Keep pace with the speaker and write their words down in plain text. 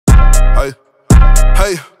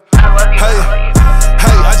Hey, hey,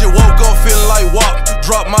 hey, I just woke up feeling like Wop.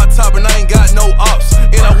 Drop my top and I ain't got no ops.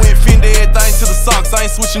 And I went Fendi everything to the socks. I ain't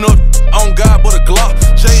switching up on God but a Glock.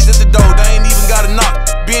 J's at the door, they ain't even got a knock.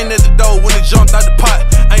 Been at the door when it jumped out the pot.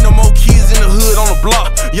 Ain't no more kids in the hood on the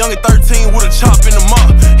block. Young at 13 with a chop in the mop.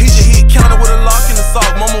 He just hit counter with a lock in the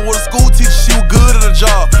sock. Mama was a school teacher, she was good at her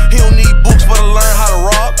job. He don't need books for to learn how to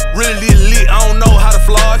rob. Really lit, I don't know how to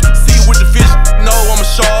floss. See with the fish, know I'm a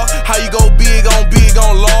shark. How you go big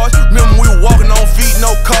on large. Remember we were walking on feet,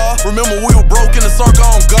 no car. Remember we were broke in the circle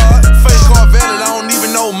on God. Face car valid, I don't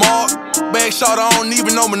even know Mark. Bag shot, I don't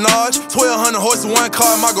even know Minaj. 1,200 horses, one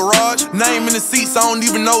car in my garage. Name in the seats, I don't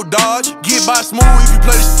even know Dodge. Get by smooth if you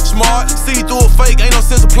play this smart. See through a fake, ain't no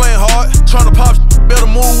sense of playing hard. Tryna pop better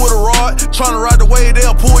move with a rod. Tryna ride the way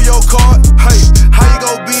they'll pull your card. Hey, how you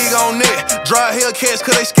go big on that? Dry Hellcats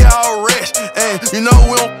cause they scare all rest. And you know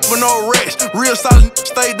we don't for no rest. Real solid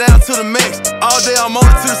stay down to the max. All day I'm on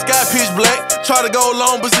it till the sky pitch black. Try to go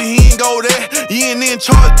long but see he ain't go there. You ain't in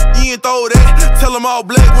charge, you ain't throw that. Tell him all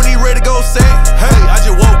black when he ready to go sack. Hey, I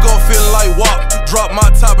just woke up feeling like Wop. Drop my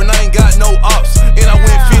top and I ain't got no ops. And I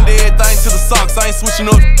went Fendi everything to the socks. I ain't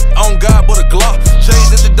switching up on God but a Glock.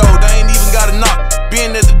 J's at the door, they ain't even got a knock.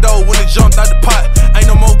 Been at the door when it jumped out the pot. Ain't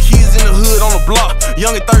no more kids in the hood on the block.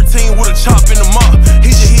 Young at 13 with a chop in the mop.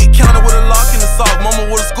 He just hit counter with a lock in the sock. Mama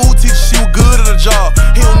was a school teacher, she was good at her job.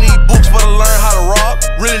 He don't need books for to learn how to rob.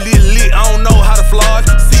 Really lit, I don't know how to floss.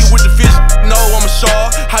 See with the fish, know I'm a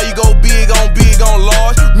shark. How you go big on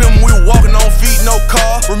large. Remember we were walking on feet, no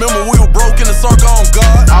car. Remember we were broke in the circle on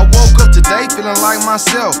God. I woke up today feeling like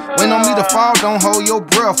myself. Wait on me to fall, don't hold your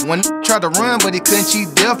breath. When tried to run, but he couldn't cheat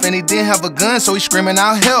death. And he didn't have a gun, so he screaming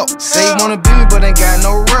out help. Say he wanna beat me, but ain't got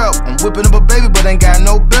no rep. I'm whipping up a baby, but ain't got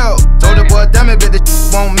no belt. Told the boy, damn it, bet the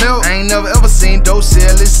won't melt. I ain't never ever seen dope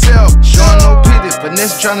sell itself. Showing no pity,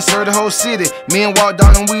 finesse trying to serve the whole city. Me and walked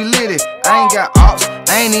down and we lit it. I ain't got ops,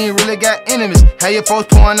 I ain't even really got enemies. How your folks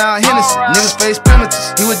pouring out Hennessy? Niggas face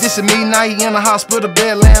penalties. He was dissing me, now he in the hospital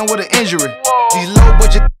bed laying with an injury. These low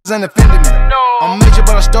budget ain't offending me. I'm major,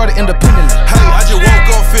 but I started independently. Hey, I just woke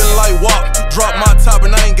up feeling like Wop. Drop my top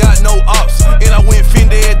and I ain't got no ops. And I went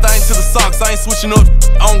Fendi everything to the socks. I ain't switching up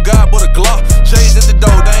on God but a Glock. J's at the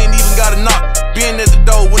door, they ain't even got a knock. Been at the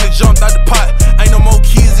door when it jumped out the pot. Ain't no more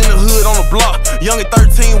kids in the hood on the block. Young at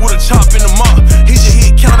 13 with a chop in the mop. He just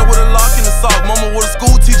hit counter with a lock in the sock. Mama was a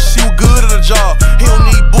school teacher, she was good at her job.